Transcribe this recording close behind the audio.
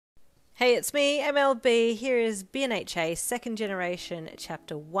Hey, it's me, MLB. Here is BNHA Second Generation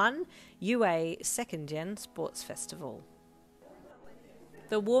Chapter 1, UA Second Gen Sports Festival.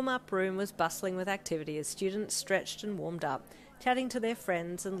 The warm-up room was bustling with activity as students stretched and warmed up, chatting to their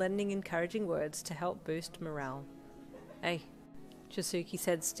friends and lending encouraging words to help boost morale. Hey, Chisuki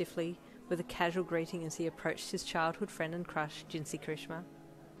said stiffly, with a casual greeting as he approached his childhood friend and crush, Jinsei Kirishima.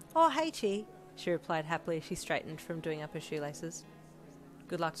 Oh, hey, Chi, she replied happily as she straightened from doing up her shoelaces.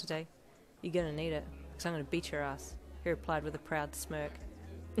 Good luck today. You're gonna need it, because I'm gonna beat your ass, he replied with a proud smirk.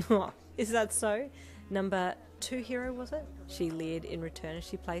 Oh, is that so? Number 2 hero, was it? She leered in return as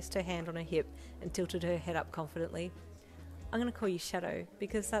she placed her hand on her hip and tilted her head up confidently. I'm gonna call you Shadow,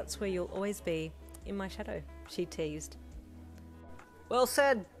 because that's where you'll always be, in my shadow, she teased. Well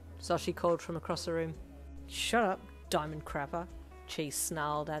said, Soshi called from across the room. Shut up, diamond crapper, Chi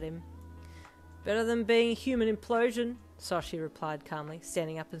snarled at him. Better than being a human implosion, Soshi replied calmly,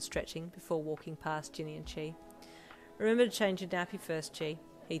 standing up and stretching before walking past Ginny and Chi. Remember to change your nappy first, Chi,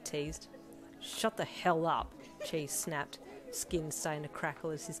 he teased. Shut the hell up, Chi snapped, skin starting to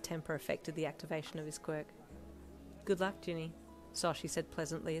crackle as his temper affected the activation of his quirk. Good luck, Ginny, Soshi said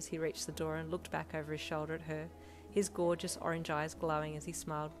pleasantly as he reached the door and looked back over his shoulder at her, his gorgeous orange eyes glowing as he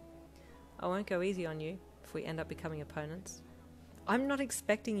smiled. I won't go easy on you if we end up becoming opponents. I'm not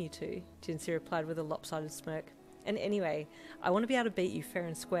expecting you to, Jinsei replied with a lopsided smirk. And anyway, I want to be able to beat you fair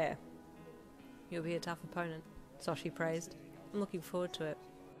and square. You'll be a tough opponent, Soshi praised. I'm looking forward to it.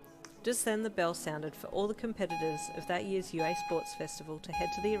 Just then the bell sounded for all the competitors of that year's UA Sports Festival to head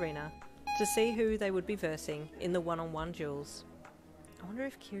to the arena to see who they would be versing in the one-on-one duels. I wonder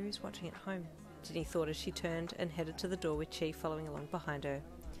if Kiru's watching at home, Ginny thought as she turned and headed to the door with Chi following along behind her.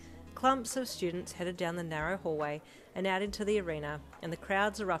 Clumps of students headed down the narrow hallway and out into the arena, and the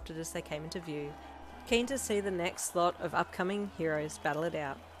crowds erupted as they came into view, keen to see the next lot of upcoming heroes battle it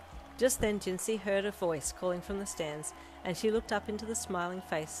out. Just then Jinsei heard a voice calling from the stands, and she looked up into the smiling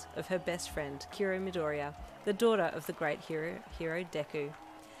face of her best friend, Kiru Midoriya, the daughter of the great hero Deku.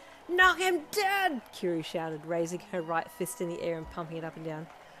 Knock him dead! Kiru shouted, raising her right fist in the air and pumping it up and down.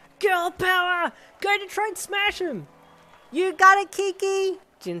 Girl power! Go to try and smash him! You got it, Kiki!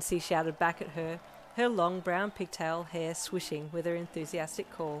 Jinsei shouted back at her, her long brown pigtail hair swishing with her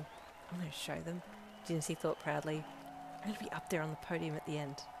enthusiastic call. I'm going to show them, Jinsei thought proudly. I'm going to be up there on the podium at the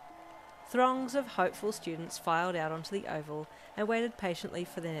end. Throngs of hopeful students filed out onto the oval and waited patiently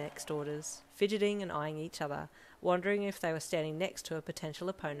for their next orders, fidgeting and eyeing each other, wondering if they were standing next to a potential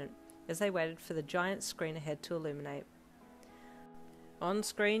opponent, as they waited for the giant screen ahead to illuminate. On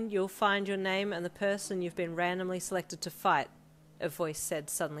screen, you'll find your name and the person you've been randomly selected to fight, a voice said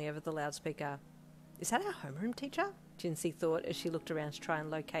suddenly over the loudspeaker. Is that our homeroom teacher? Jinsei thought as she looked around to try and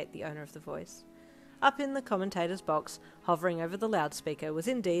locate the owner of the voice. Up in the commentator's box, hovering over the loudspeaker, was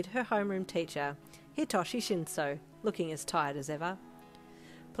indeed her homeroom teacher, Hitoshi Shinso, looking as tired as ever.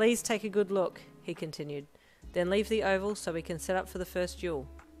 Please take a good look, he continued. Then leave the oval so we can set up for the first duel.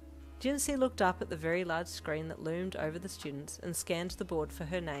 Jinsei looked up at the very large screen that loomed over the students and scanned the board for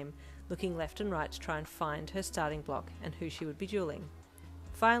her name, looking left and right to try and find her starting block and who she would be dueling.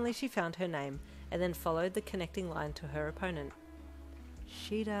 Finally she found her name, and then followed the connecting line to her opponent.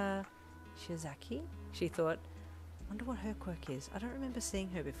 Shida Shizaki? She thought. Wonder what her quirk is. I don't remember seeing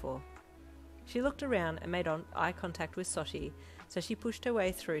her before. She looked around and made eye contact with Soshi, so she pushed her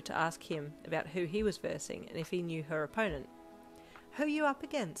way through to ask him about who he was versing and if he knew her opponent. Who are you up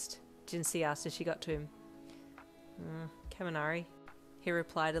against? Jinsei asked as she got to him. Kaminari, he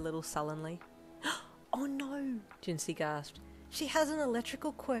replied a little sullenly. Oh no, Jinsei gasped. She has an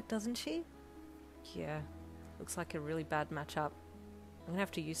electrical quirk, doesn't she? Yeah, looks like a really bad matchup. I'm gonna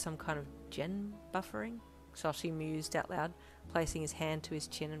have to use some kind of gen buffering, Soshi mused out loud, placing his hand to his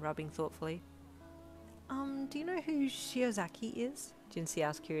chin and rubbing thoughtfully. Do you know who Shiozaki is? Jinsei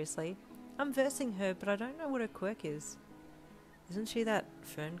asked curiously. I'm versing her, but I don't know what her quirk is. Isn't she that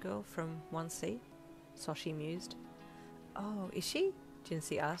fern girl from 1C? Soshi mused. Oh, is she?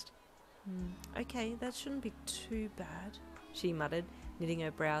 Jinsei asked. Okay, that shouldn't be too bad, she muttered, knitting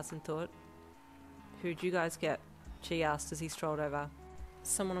her brows in thought. Who'd you guys get? She asked as he strolled over.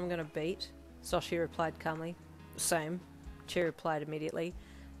 Someone I'm gonna beat, Soshi replied calmly. Same, Chi replied immediately,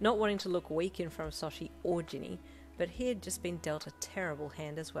 not wanting to look weak in front of Soshi or Ginny, but he had just been dealt a terrible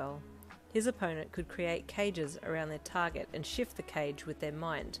hand as well. His opponent could create cages around their target and shift the cage with their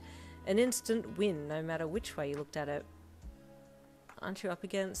mind, an instant win no matter which way you looked at it. Aren't you up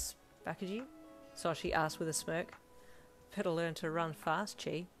against Bakugou? Soshi asked with a smirk. Better learn to run fast,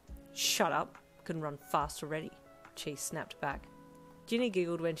 Chi. Shut up, can run fast already, Chi snapped back. Ginny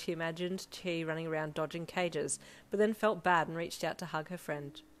giggled when she imagined Chi running around dodging cages, but then felt bad and reached out to hug her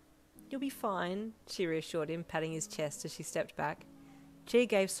friend. You'll be fine, she reassured him, patting his chest as she stepped back. Chi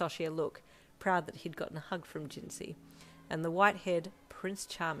gave Soshi a look, proud that he'd gotten a hug from Jinsei, and the white-haired Prince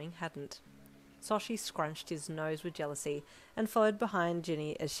Charming hadn't. Soshi scrunched his nose with jealousy and followed behind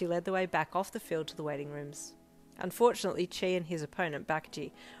Ginny as she led the way back off the field to the waiting rooms. Unfortunately, Chi and his opponent,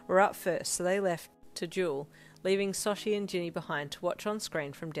 Bakugou, were up first, so they left to duel, leaving Soshi and Ginny behind to watch on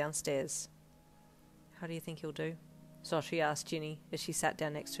screen from downstairs. How do you think he'll do? Soshi asked Ginny as she sat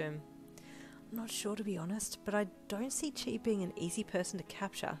down next to him. I'm not sure, to be honest, but I don't see Chi being an easy person to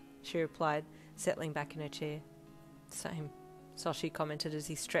capture, she replied, settling back in her chair. Same, Soshi commented as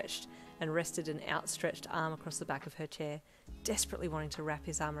he stretched and rested an outstretched arm across the back of her chair, desperately wanting to wrap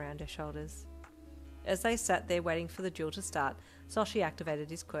his arm around her shoulders. As they sat there waiting for the duel to start, Soshi activated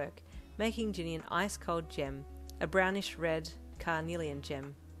his quirk, making Ginny an ice-cold gem, a brownish-red carnelian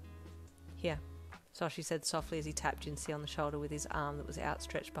gem. Here, Soshi said softly as he tapped Jinsei on the shoulder with his arm that was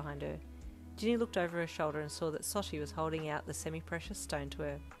outstretched behind her. Ginny looked over her shoulder and saw that Soshi was holding out the semi-precious stone to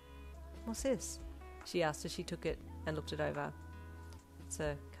her. What's this? She asked as she took it and looked it over. It's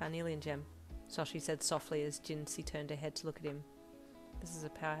a carnelian gem, Soshi said softly as Jinsei turned her head to look at him. This is a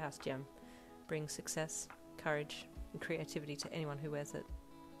powerhouse gem. Brings success, courage, and creativity to anyone who wears it.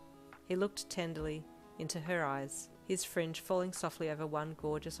 He looked tenderly into her eyes, his fringe falling softly over one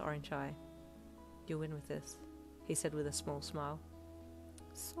gorgeous orange eye. You'll win with this, he said with a small smile.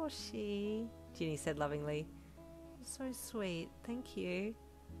 Soshi, Ginny said lovingly. You're so sweet, thank you.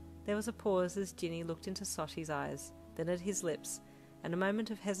 There was a pause as Ginny looked into Soshi's eyes, then at his lips, and a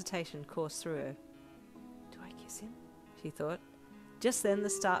moment of hesitation coursed through her. Do I kiss him? She thought. Just then the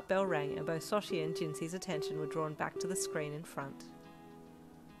start bell rang and both Soshi and Jinsei's attention were drawn back to the screen in front.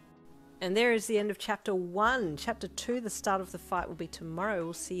 And there is the end of Chapter 1. Chapter 2, the start of the fight, will be tomorrow.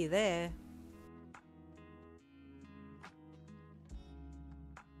 We'll see you there.